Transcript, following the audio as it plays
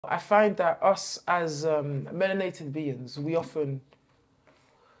I find that us as melanated beings, we're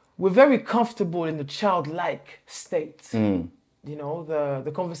very comfortable in the childlike state. You know,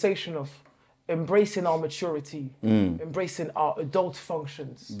 the conversation of embracing our maturity, embracing our adult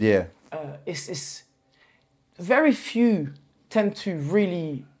functions. Yeah. It's very few tend to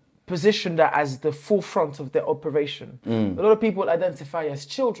really position that as the forefront of their operation. A lot of people identify as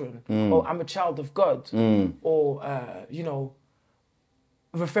children, or I'm a child of God, or, you know,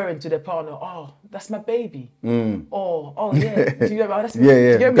 referring to their partner, oh, that's my baby. Or, oh, yeah, do you know, that's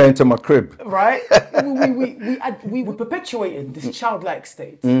Yeah, yeah, going to my crib. Right? we perpetuated this childlike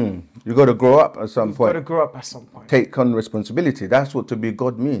state. You got to grow up at some point. Got to grow up at some point. Take on responsibility. That's what to be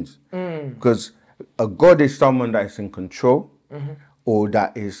God means. Because a God is someone that is in control or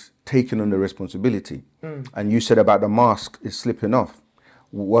that is taking on the responsibility. And you said about the mask is slipping off.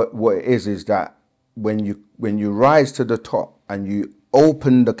 What it is that when you rise to the top and you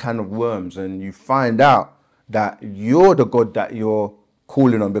open the can of worms and you find out that you're the God that you're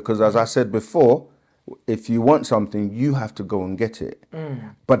calling on, because as I said before, if you want something, you have to go and get it.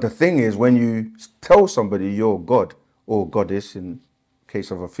 But the thing is, when you tell somebody you're God or goddess, in case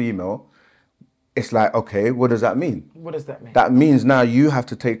of a female, it's like, okay, what does that mean? What does that mean? That means now you have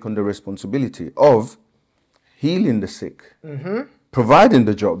to take on the responsibility of healing the sick, providing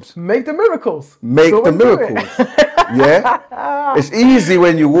the jobs. Make the miracles. Make the miracles. Yeah? It's easy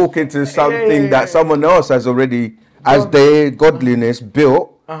when you walk into something that someone else has already, as their godliness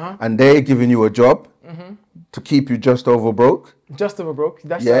built, and they're giving you a job to keep you just over broke. Just over broke.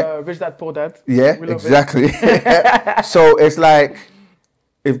 That's Rich Dad, Poor Dad. Yeah, exactly. So it's like,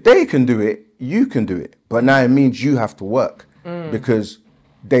 if they can do it, you can do it. But now it means you have to work, because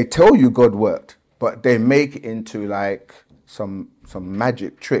they tell you God worked, but they make it into like some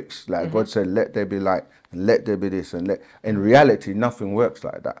magic tricks. Like God said, let there be light and let there be this. And in reality, nothing works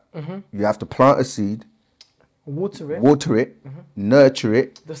like that. You have to plant a seed, water it, nurture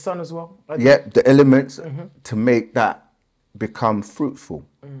it. The sun as well. Yeah, the elements to make that become fruitful.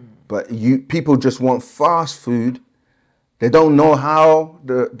 But people just want fast food. They don't know how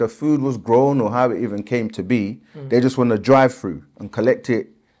the food was grown or how it even came to be. They just want to drive through and collect it,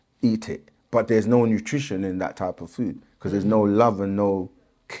 eat it. But there's no nutrition in that type of food, because there's no love and no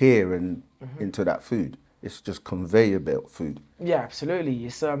care into that food. It's just conveyor belt food. Yeah, absolutely.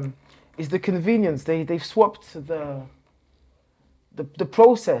 It's the convenience. They've swapped the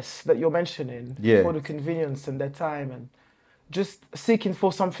process that you're mentioning for the convenience and their time, and just seeking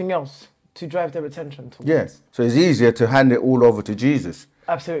for something else to drive their attention towards. Yes. So it's easier to hand it all over to Jesus.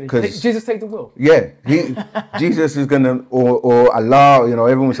 Absolutely. Jesus take the wheel. Yeah. Jesus is going to, or Allah, you know,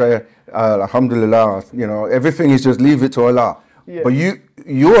 everyone will say, Alhamdulillah, you know, everything is just leave it to Allah. Yeah. But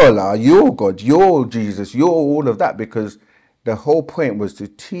you're Allah, you're God, you're Jesus, you're all of that, because the whole point was to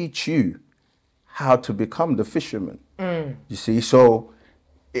teach you how to become the fisherman. You see, so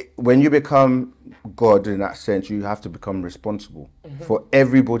when you become God in that sense, you have to become responsible for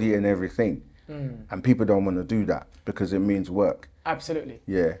everybody and everything. And people don't want to do that because it means work. Absolutely.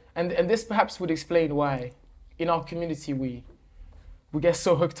 Yeah. And this perhaps would explain why in our community we get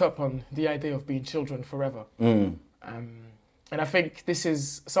so hooked up on the idea of being children forever. And I think this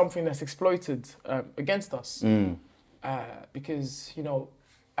is something that's exploited against us. Because, you know,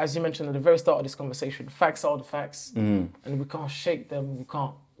 as you mentioned at the very start of this conversation, facts are the facts, and we can't shake them. We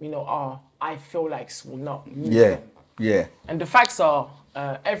can't, you know, our I feel likes will not move them. Yeah. And the facts are,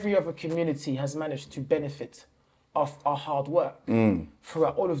 every other community has managed to benefit off our hard work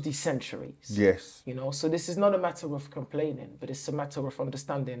throughout all of these centuries. Yes. You know, so this is not a matter of complaining, but it's a matter of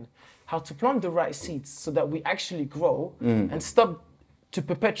understanding how to plant the right seeds so that we actually grow and stop to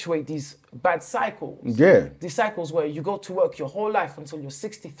perpetuate these bad cycles. Yeah. These cycles where you go to work your whole life until you're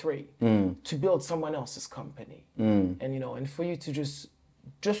 63 to build someone else's company. And, you know, and for you to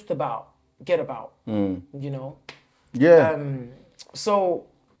just about get about, you know. Yeah. So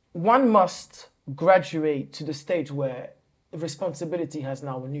one must graduate to the stage where responsibility has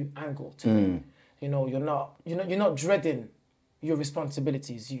now a new angle to it. You know, you're not dreading your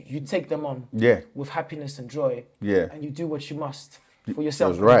responsibilities. You take them on with happiness and joy. Yeah. And you do what you must for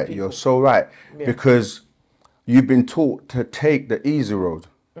yourself. That's right. You're so right. Yeah. Because you've been taught to take the easy road.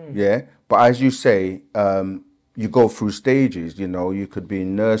 Yeah. But as you say, you go through stages, you know, you could be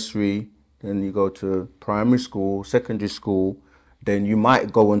in nursery, then you go to primary school, secondary school, then you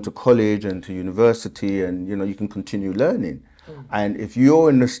might go into college and to university, and, you know, you can continue learning. And if you're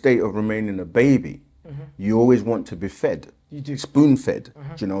in the state of remaining a baby, you always want to be fed. You do. Spoon fed,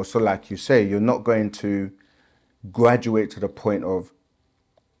 you know. So like you say, you're not going to graduate to the point of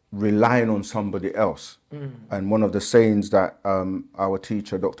relying on somebody else. And one of the sayings that our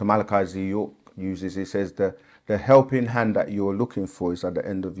teacher, Dr. Malachi Z. York, uses, he says the helping hand that you're looking for is at the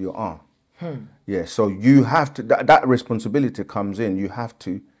end of your arm. Yeah, so you have to, that responsibility comes in. You have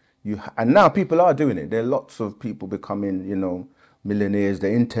to, and now people are doing it. There are lots of people becoming, you know, millionaires.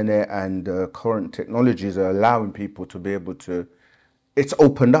 The internet and current technologies are allowing people to be able to, it's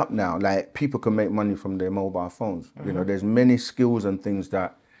opened up now. Like, people can make money from their mobile phones. You know, there's many skills and things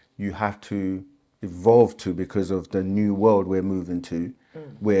that you have to evolve to because of the new world we're moving to,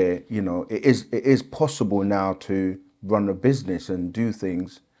 where, you know, it is possible now to run a business and do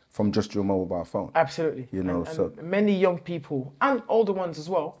things from just your mobile phone. Absolutely. You know, and so many young people and older ones as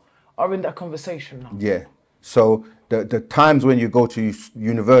well are in that conversation now. yeah. So the times when you go to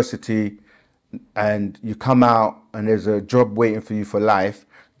university and you come out and there's a job waiting for you for life,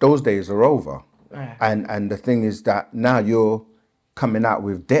 those days are over. Yeah. And the thing is that now you're coming out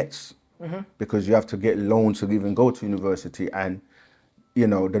with debts because you have to get loans to even go to university. And you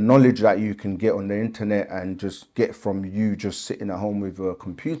know, the knowledge that you can get on the internet and just get from you just sitting at home with a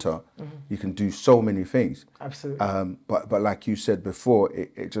computer, you can do so many things. Absolutely. But like you said before,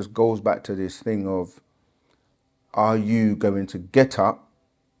 it just goes back to this thing of, are you going to get up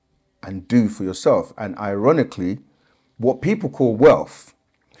and do for yourself? And ironically, what people call wealth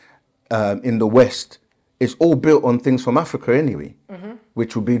in the West is all built on things from Africa anyway,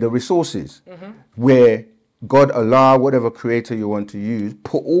 which will be the resources, where God, Allah, whatever creator you want to use,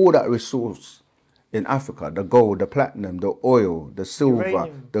 put all that resource in Africa, the gold, the platinum, the oil, the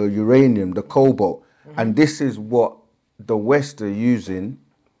silver, the uranium, the cobalt. And this is what the West are using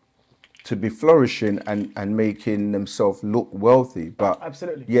to be flourishing and making themselves look wealthy. But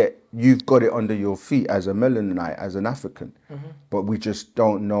absolutely, yet you've got it under your feet as a Melanite, as an African. But we just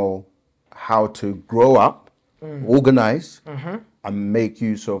don't know how to grow up, organize, and make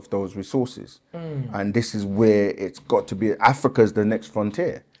use of those resources. And this is where it's got to be. Africa's the next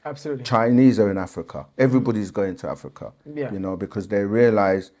frontier. Absolutely. Chinese are in Africa. Everybody's going to Africa, you know, because they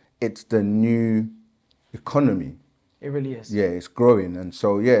realize it's the new economy. It really is. Yeah, it's growing. And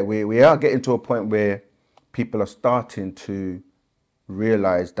so, yeah, we are getting to a point where people are starting to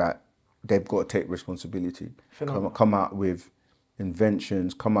realize that they've got to take responsibility, come out with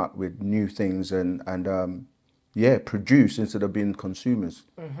inventions, come up with new things, and yeah, produce instead of being consumers.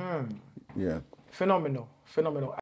 Yeah. Phenomenal.